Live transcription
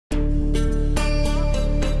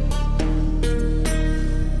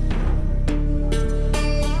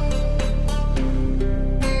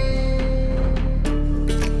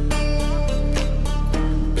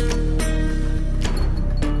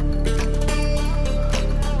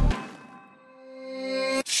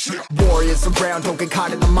mess around, don't get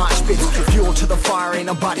caught in the mosh pits. Fuel to the fire, ain't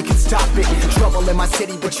nobody can stop it. Trouble in my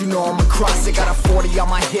city, but you know I'm across it. Got a 40 on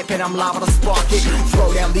my hip and I'm liable to spark it.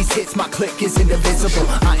 Throw down these hits, my click is indivisible.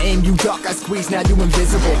 I aim, you duck, I squeeze, now you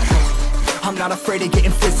invisible. I'm not afraid of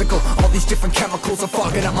getting physical. All these different chemicals are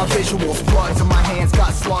fogging up my visuals. Bloods on my hands,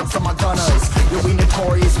 got slugs on my gunners. Yo, we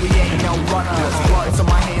notorious, we ain't no runners. Bloods on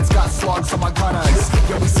my hands, got slugs on my gunners.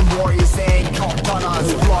 Yo, we some warriors, they ain't called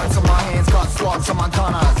gunners. Bloods on my hands, got slugs on my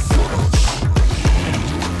gunners.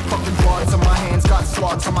 Fucking bloods on my hands, got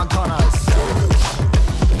slugs on my gunners.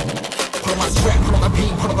 Put on my strap, put on the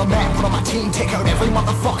beam, put on the map, put on my team. Take out every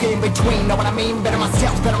motherfucker in between. Know what I mean? Better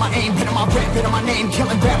myself, better my aim, better my rap, better my name.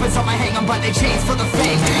 Killing rappers on my hang, I'm by their chains for the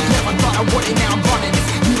fame. Never thought I would it, now I'm running this.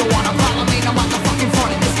 You don't wanna follow me, now I'm the fucking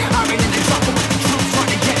front of this. I ran in the jungle with the truth,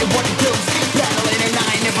 trying to get it what it does. Battling and I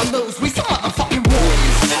ain't never lose, we some motherfucking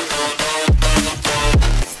warriors.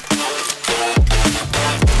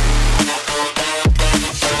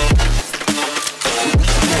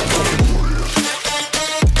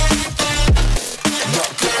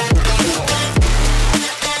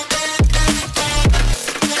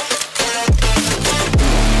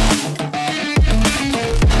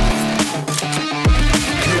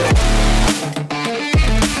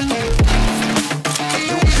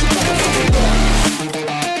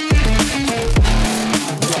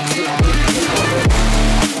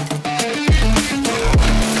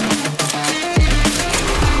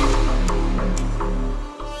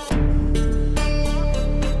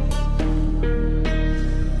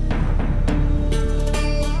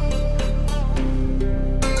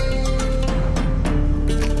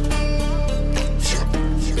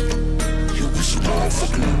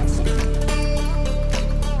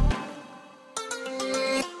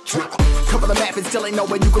 Cover the map and still ain't know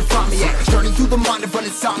where you can find me at. Journey through the mind of an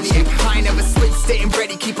insomniac. I ain't never sleep, staying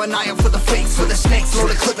ready, keep an eye out for the fakes. For the snakes,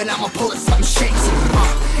 load a clip and I'ma pull it, something shakes.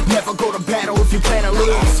 Never go to battle if you plan to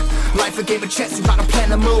lose. Life a game of chess, you gotta plan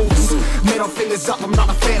the moves. Middle fingers up, I'm not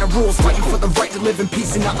a fan of rules. Fighting for the right to live in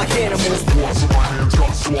peace and not like animals. Bloods in my hands,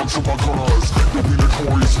 got slugs on my gunners. You'll be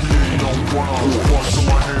notorious, we ain't no runners. Bloods in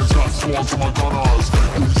my hands, got slugs on my gunners.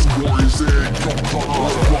 You'll be some warriors, they ain't no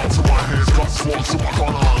gunners. Bloods in my hands, got slugs on my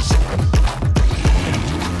gunners.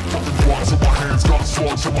 Bloods in my hands, got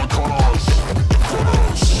slugs on my gunners.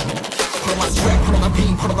 Put on my strap, put on the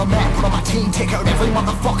beam, put on the map, put on my team. Take out every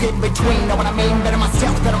motherfucker in between. Know what I mean? Better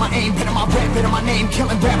myself, better my aim, better my rap, better my name.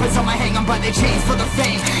 Killing rappers on my hang, I'm by their chains for the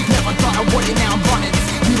fame. Never thought I would it, now I'm running this.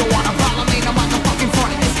 You don't wanna follow me, no